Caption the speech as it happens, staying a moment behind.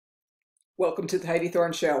Welcome to the Heidi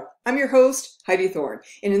Thorne Show. I'm your host, Heidi Thorne,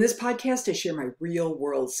 and in this podcast, I share my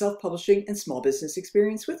real-world self-publishing and small business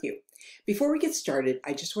experience with you. Before we get started,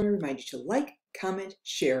 I just want to remind you to like, comment,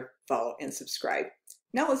 share, follow, and subscribe.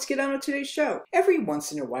 Now let's get on with today's show. Every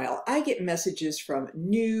once in a while, I get messages from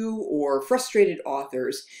new or frustrated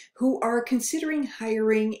authors who are considering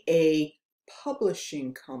hiring a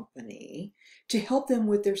publishing company to help them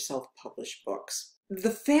with their self-published books. The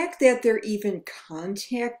fact that they're even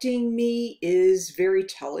contacting me is very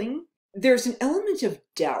telling. There's an element of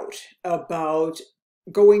doubt about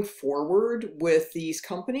going forward with these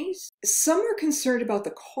companies. Some are concerned about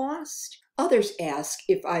the cost. Others ask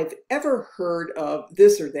if I've ever heard of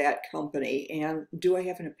this or that company and do I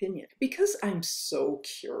have an opinion? Because I'm so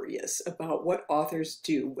curious about what authors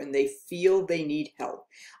do when they feel they need help,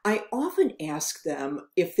 I often ask them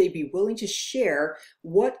if they'd be willing to share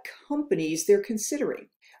what companies they're considering.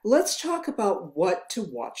 Let's talk about what to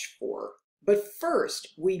watch for. But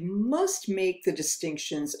first, we must make the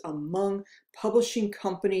distinctions among publishing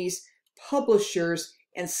companies, publishers,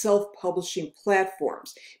 and self-publishing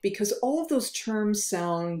platforms, because all of those terms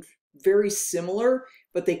sound very similar,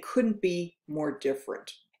 but they couldn't be more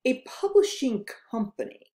different. A publishing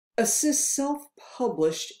company assists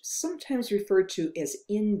self-published, sometimes referred to as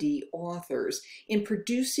indie authors, in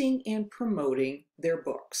producing and promoting their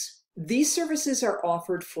books. These services are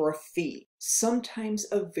offered for a fee, sometimes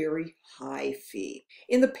a very high fee.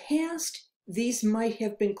 In the past, these might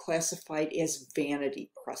have been classified as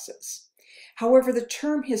vanity presses. However, the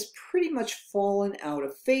term has pretty much fallen out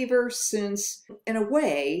of favor since, in a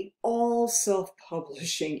way, all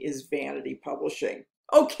self-publishing is vanity publishing.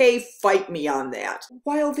 Okay, fight me on that.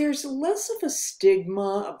 While there's less of a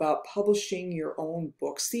stigma about publishing your own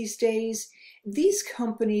books these days, these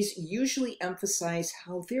companies usually emphasize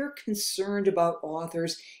how they're concerned about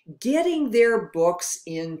authors getting their books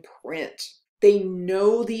in print. They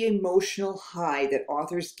know the emotional high that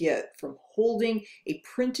authors get from holding a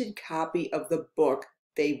printed copy of the book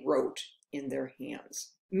they wrote in their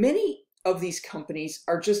hands. Many of these companies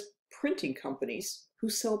are just printing companies who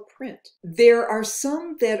sell print. There are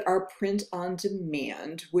some that are print on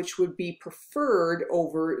demand, which would be preferred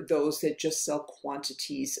over those that just sell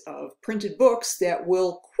quantities of printed books that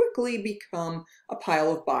will quickly become a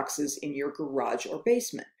pile of boxes in your garage or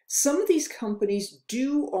basement. Some of these companies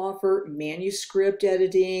do offer manuscript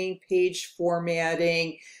editing, page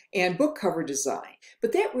formatting, and book cover design,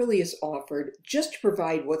 but that really is offered just to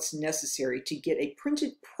provide what's necessary to get a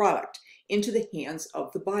printed product into the hands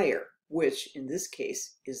of the buyer, which in this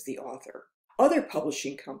case is the author. Other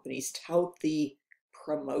publishing companies tout the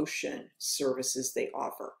promotion services they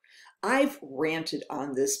offer. I've ranted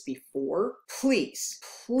on this before. Please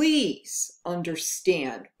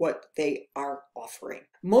understand what they are offering.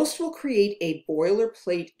 Most will create a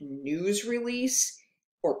boilerplate news release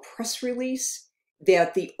or press release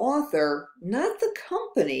that the author, not the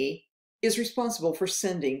company, is responsible for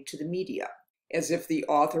sending to the media, as if the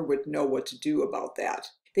author would know what to do about that.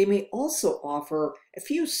 They may also offer a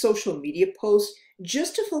few social media posts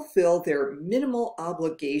just to fulfill their minimal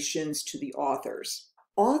obligations to the authors.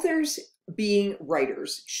 Authors, being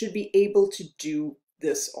writers, should be able to do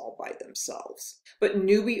this all by themselves. But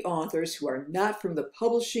newbie authors who are not from the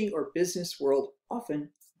publishing or business world often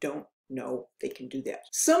don't know they can do that.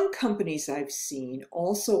 Some companies I've seen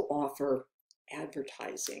also offer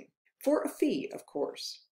advertising, for a fee, of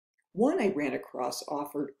course. One I ran across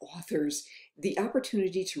offered authors the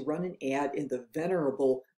opportunity to run an ad in the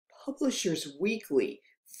venerable Publishers Weekly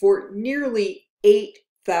for nearly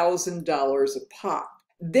 $8,000 a pop.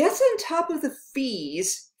 That's on top of the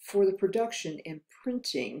fees for the production and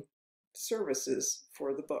printing services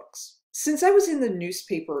for the books. Since I was in the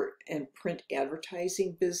newspaper and print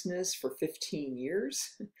advertising business for 15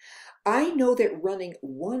 years, I know that running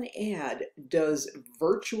one ad does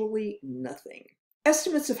virtually nothing.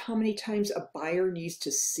 Estimates of how many times a buyer needs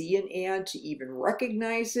to see an ad to even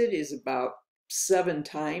recognize it is about 7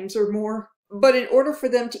 times or more. But in order for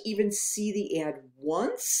them to even see the ad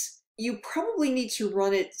once, you probably need to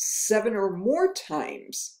run it 7 or more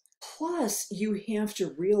times. Plus, you have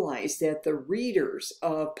to realize that the readers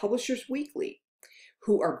of Publishers Weekly,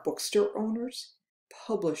 who are bookstore owners,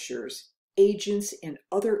 publishers, agents, and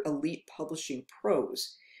other elite publishing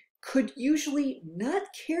pros, could usually not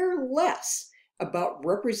care less about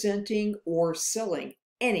representing or selling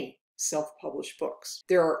any self-published books.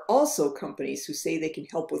 There are also companies who say they can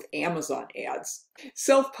help with Amazon ads.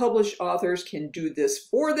 Self-published authors can do this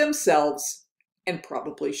for themselves and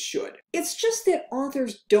probably should. It's just that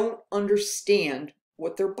authors don't understand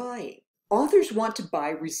what they're buying. Authors want to buy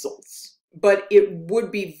results. but it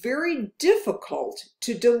would be very difficult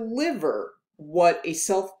to deliver what a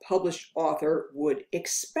self-published author would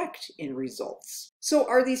expect in results. So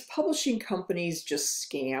are these publishing companies just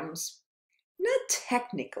scams? Not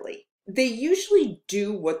technically. They usually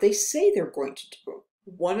do what they say they're going to do.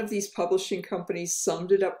 One of these publishing companies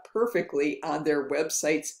summed it up perfectly on their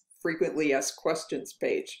website's frequently asked questions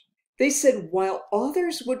page. They said while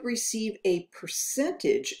authors would receive a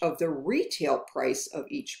percentage of the retail price of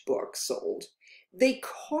each book sold, they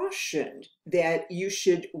cautioned that you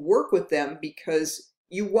should work with them because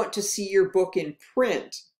you want to see your book in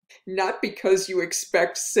print, not because you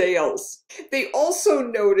expect sales. They also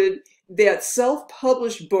noted that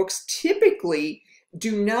self-published books typically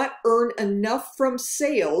do not earn enough from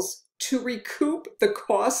sales to recoup the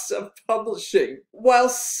costs of publishing. While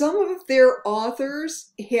some of their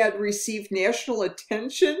authors had received national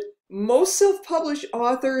attention, most self-published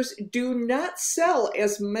authors do not sell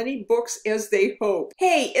as many books as they hope.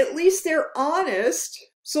 Hey, at least they're honest.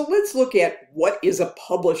 So let's look at what is a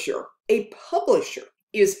publisher. A publisher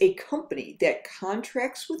is a company that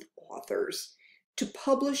contracts with authors to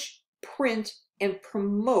publish, print, and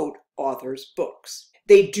promote authors' books.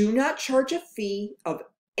 They do not charge a fee of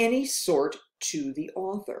any sort to the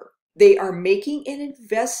author. They are making an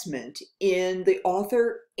investment in the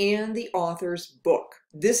author and the author's book.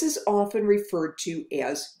 This is often referred to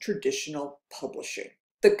as traditional publishing.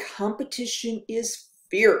 The competition is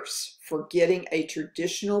fierce for getting a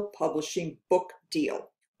traditional publishing book deal,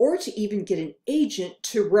 or to even get an agent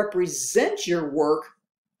to represent your work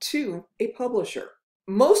to a publisher.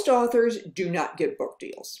 Most authors do not get book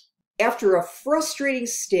deals. After a frustrating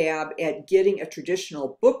stab at getting a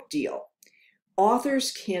traditional book deal,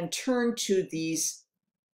 authors can turn to these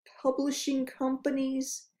publishing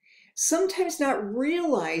companies, sometimes not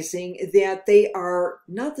realizing that they are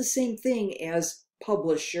not the same thing as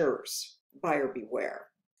publishers. Buyer beware.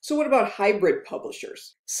 So what about hybrid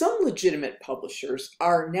publishers? Some legitimate publishers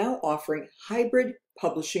are now offering hybrid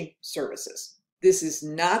publishing services. This is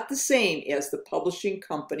not the same as the publishing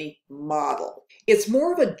company model. It's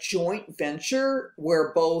more of a joint venture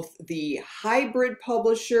where both the hybrid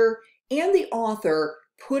publisher and the author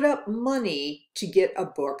put up money to get a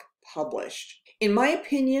book published. In my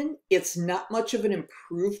opinion, it's not much of an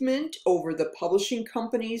improvement over the publishing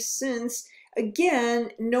companies since, again,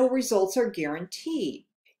 no results are guaranteed.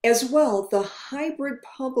 As well, the hybrid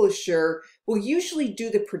publisher will usually do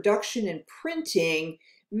the production and printing,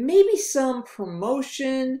 maybe some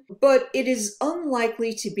promotion, but it is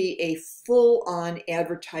unlikely to be a full-on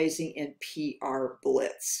advertising and PR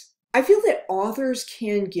blitz. I feel that authors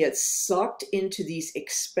can get sucked into these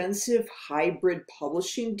expensive hybrid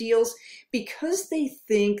publishing deals because they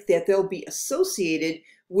think that they'll be associated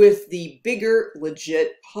with the bigger,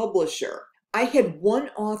 legit publisher. I had one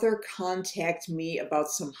author contact me about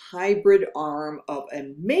some hybrid arm of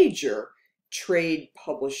a major trade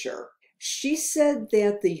publisher. She said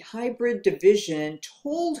that the hybrid division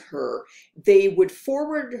told her they would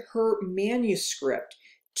forward her manuscript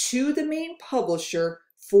to the main publisher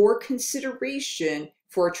for consideration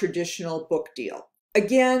for a traditional book deal.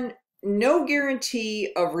 Again, no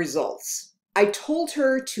guarantee of results. I told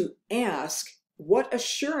her to ask what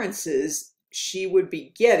assurances she would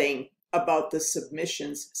be getting about the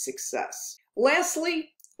submission's success.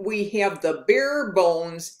 Lastly, we have the bare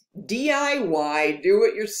bones DIY,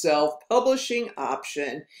 do-it-yourself publishing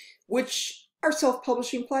option, which are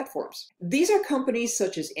self-publishing platforms. These are companies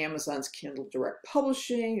such as Amazon's Kindle Direct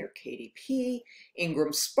Publishing or KDP,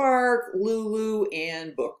 Ingram Spark, Lulu,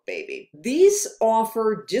 and BookBaby. These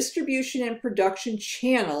offer distribution and production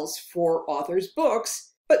channels for authors'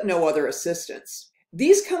 books, but no other assistance.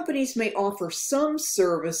 These companies may offer some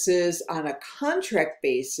services on a contract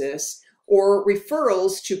basis or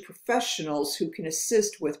referrals to professionals who can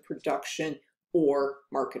assist with production or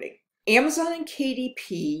marketing. Amazon and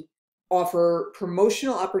KDP offer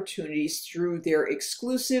promotional opportunities through their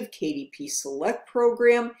exclusive KDP Select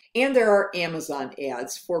program, and there are Amazon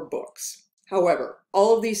ads for books. However,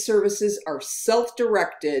 all of these services are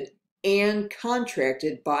self-directed and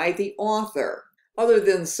contracted by the author. Other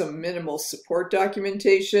than some minimal support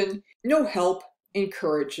documentation, no help,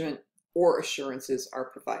 encouragement, or assurances are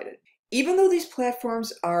provided. Even though these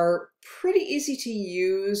platforms are pretty easy to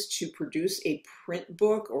use to produce a print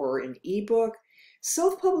book or an ebook,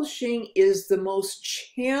 self-publishing is the most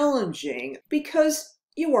challenging because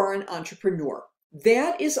you are an entrepreneur.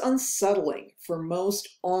 That is unsettling for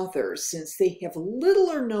most authors since they have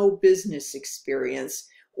little or no business experience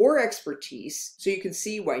or expertise, so you can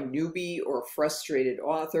see why newbie or frustrated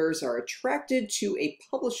authors are attracted to a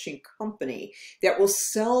publishing company that will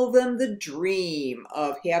sell them the dream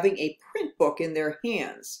of having a print book in their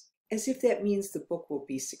hands, as if that means the book will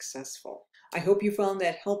be successful. I hope you found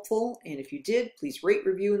that helpful, and if you did, please rate,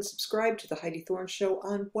 review, and subscribe to The Heidi Thorne Show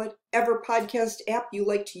on whatever podcast app you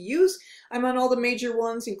like to use. I'm on all the major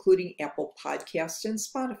ones, including Apple Podcasts and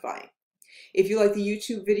Spotify. If you like the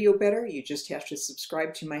YouTube video better, you just have to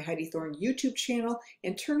subscribe to my Heidi Thorne YouTube channel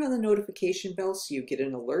and turn on the notification bell so you get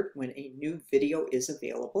an alert when a new video is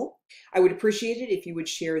available. I would appreciate it if you would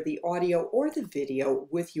share the audio or the video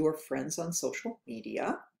with your friends on social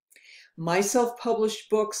media. My self-published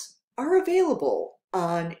books are available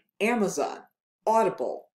on Amazon,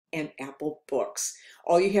 Audible, and Apple Books.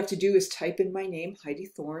 All you have to do is type in my name, Heidi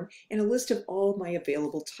Thorne, and a list of all my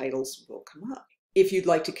available titles will come up. If you'd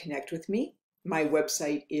like to connect with me, my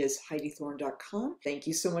website is HeidiThorne.com. Thank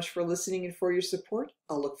you so much for listening and for your support.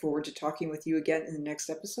 I'll look forward to talking with you again in the next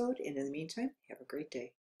episode. And in the meantime, have a great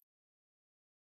day.